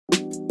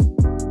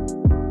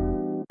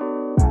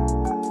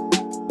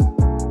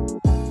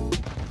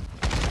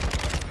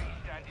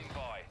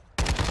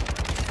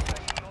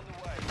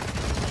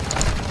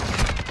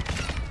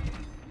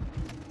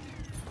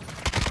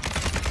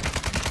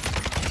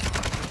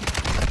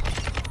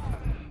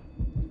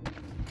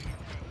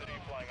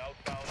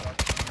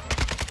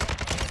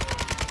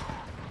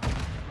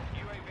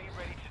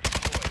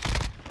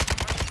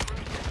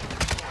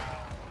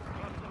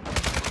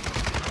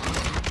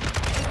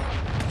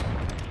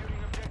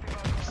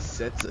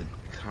sets of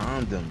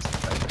condoms,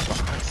 like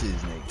boxes,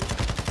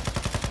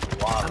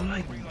 nigga. Wow. I'm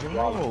like,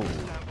 bro,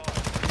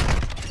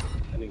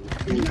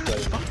 you're not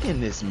fucking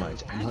this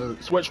much.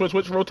 Switch,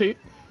 rotate.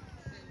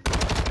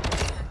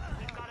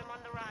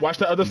 Watch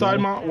the other side,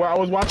 Mount, where I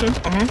was watching.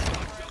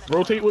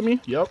 Rotate with me.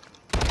 Yep.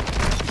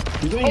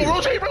 Oh,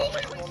 rotate.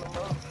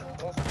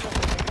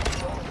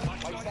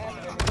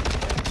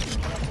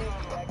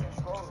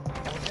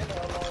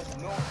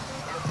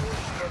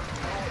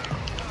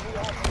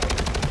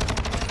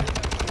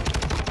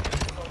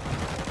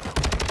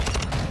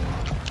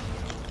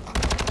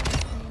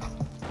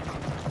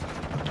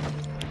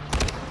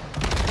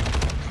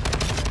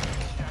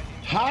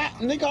 Hot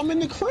nigga, I'm in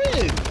the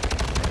crib.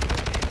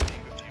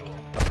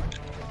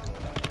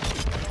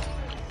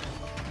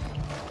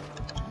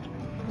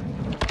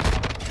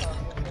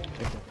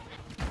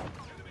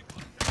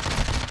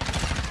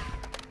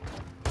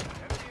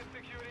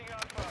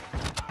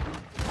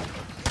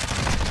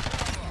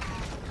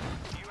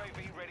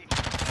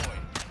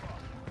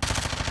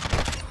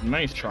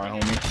 Nice try,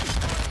 homie.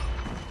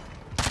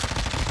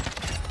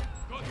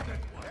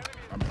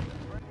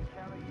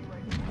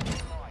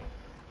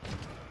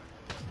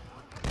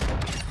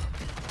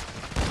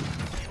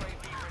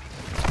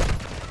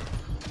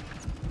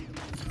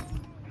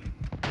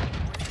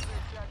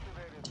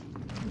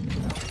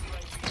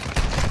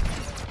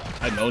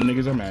 I know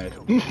niggas are mad.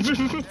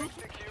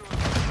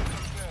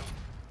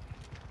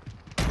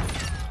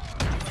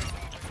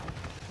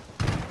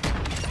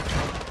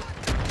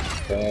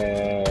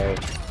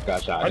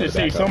 Got shot. I just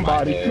saved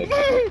somebody.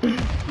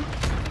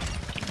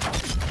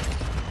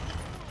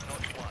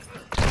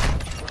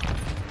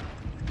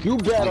 You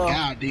better. Oh my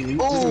God, D.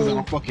 This is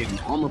on fucking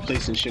armor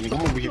placing shit.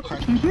 I'm over here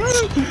crashing.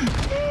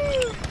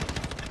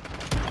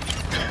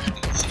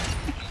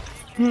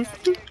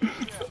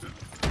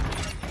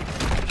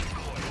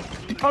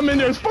 I'm in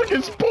there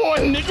fucking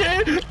spawn,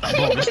 nigga.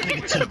 Bro, this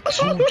nigga took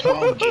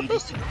 212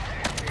 gauges to...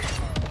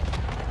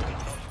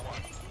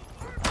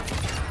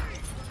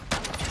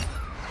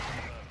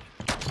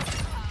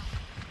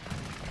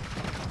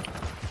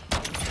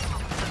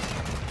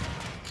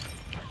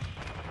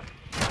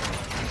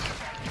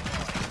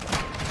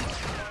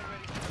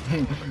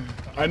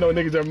 I know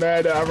niggas are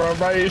mad that I run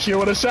right and shit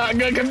with a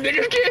shotgun cause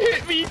niggas can't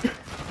hit me.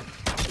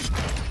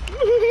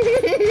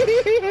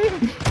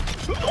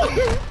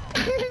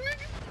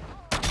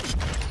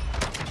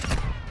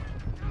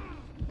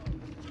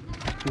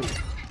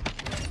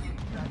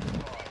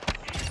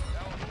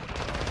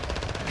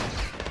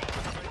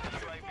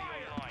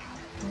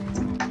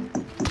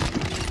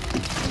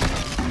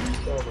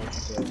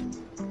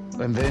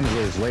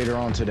 Avengers later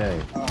on today.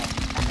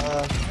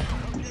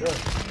 Sure.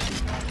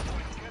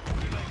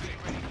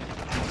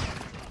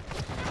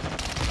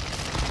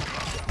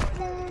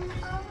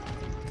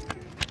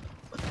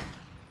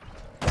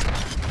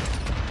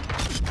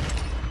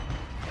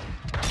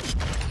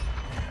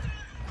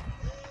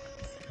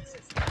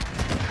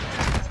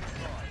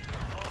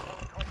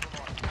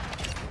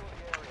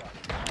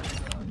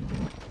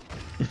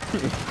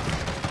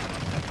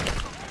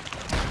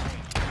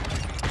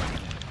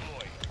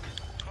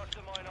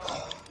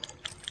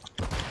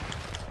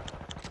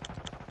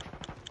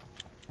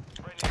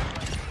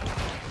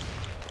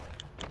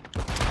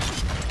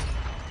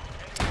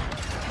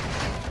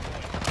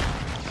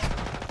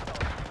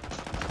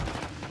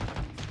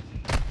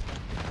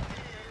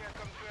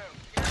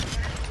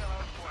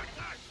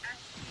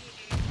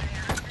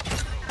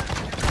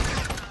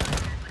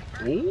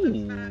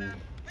 Ooh.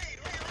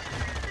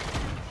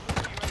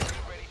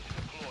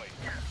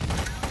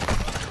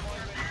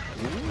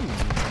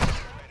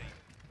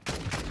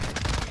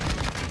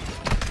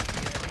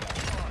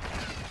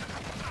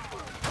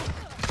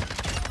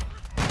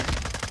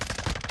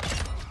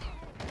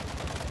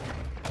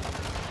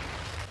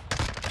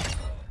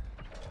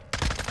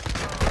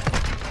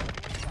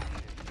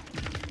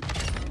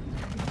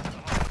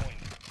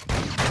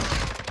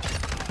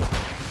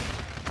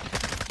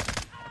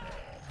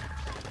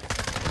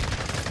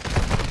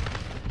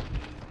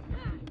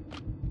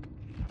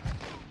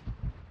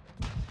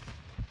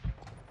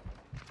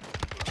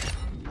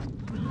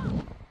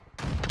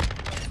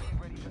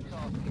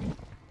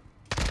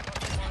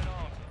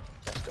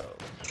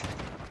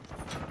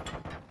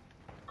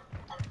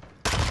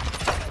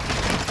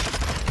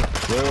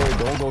 Well,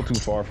 don't go too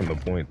far from the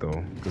point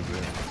though,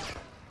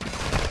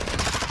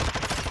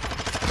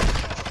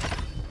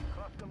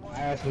 I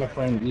asked my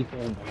friend Ethan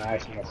and I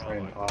asked my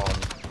friend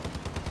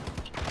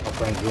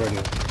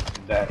Jordan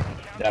that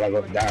I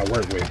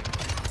work with.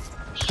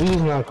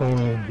 She's not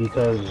coming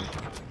because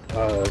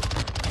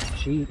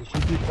she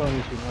keeps telling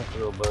me she wants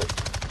to, but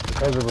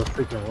because of her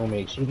freaking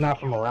roommate, she's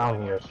not from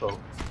around here, so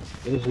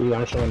usually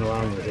I'm showing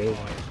around the days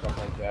and stuff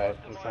like that.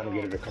 I'm trying to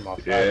get her to come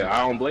outside. Yeah,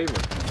 I don't blame her.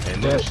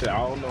 And that shit, I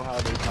don't know how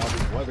they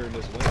probably weather in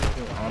this winter.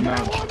 I'm not.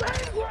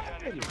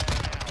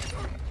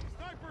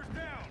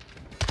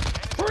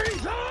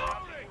 Freeze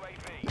up!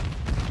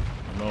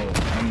 No,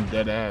 I'm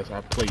dead ass.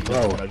 I play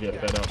bro when I get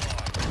fed up.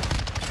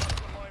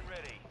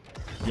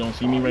 You don't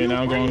see me right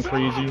now going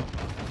crazy?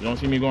 You don't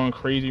see me going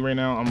crazy right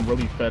now? I'm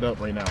really fed up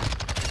right now.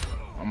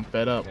 I'm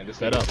fed up. And this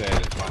Fed nigga up.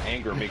 said my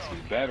anger makes me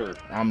better.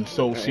 I'm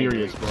so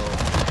serious, bro.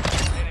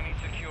 Enemy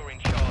securing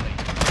Charlie.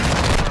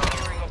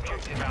 Securing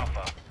objective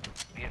Alpha.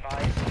 Be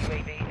advised,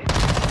 UAV is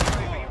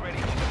UAV ready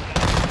to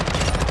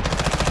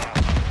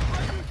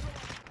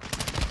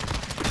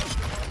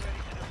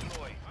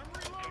deploy.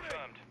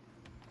 Confirmed.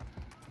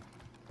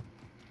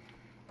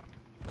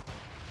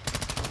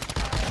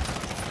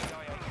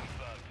 CIA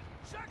confirmed.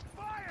 Check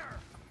fire!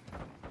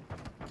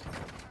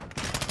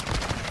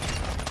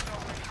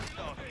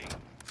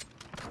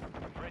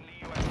 Friendly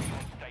UAV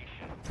on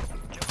station.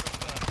 Kill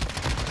confirmed.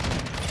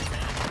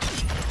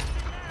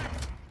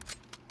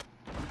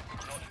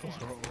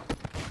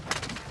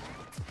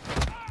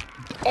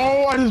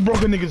 Oh, I just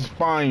broke a nigga's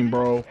spine,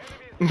 bro.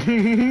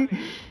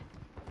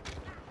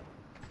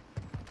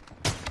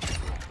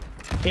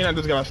 And I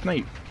just got a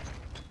snipe.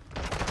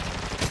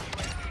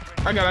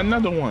 I got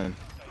another one.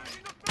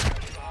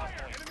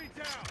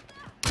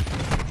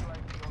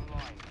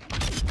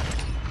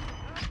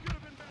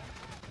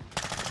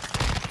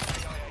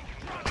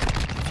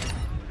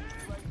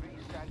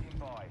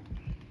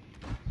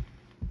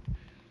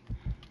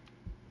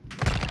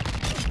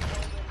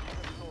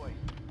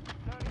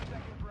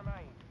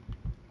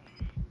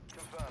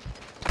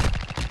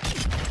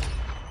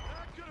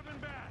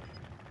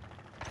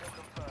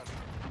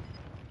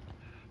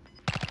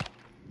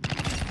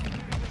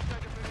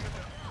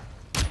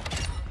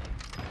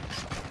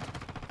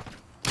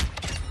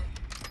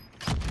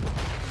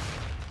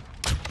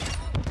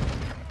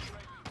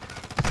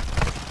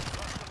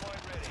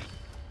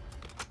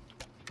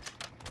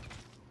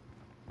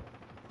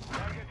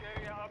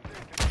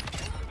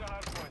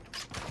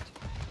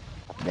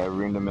 That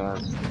random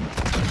ass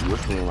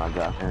listening I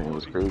got from it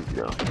was crazy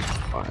though.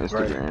 On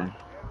Instagram.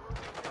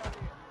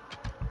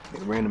 A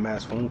random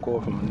ass phone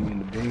call from a nigga in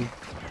the bin.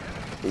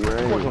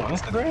 Right. On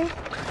Instagram?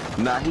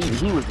 Nah,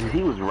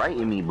 he was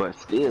writing me, but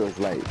still, it's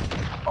like,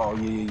 Oh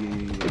yeah.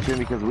 you feel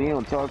me? Because we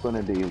don't talk on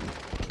a daily.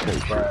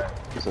 Right.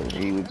 So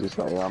he was just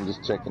like, I'm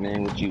just checking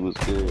in with you, was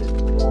good.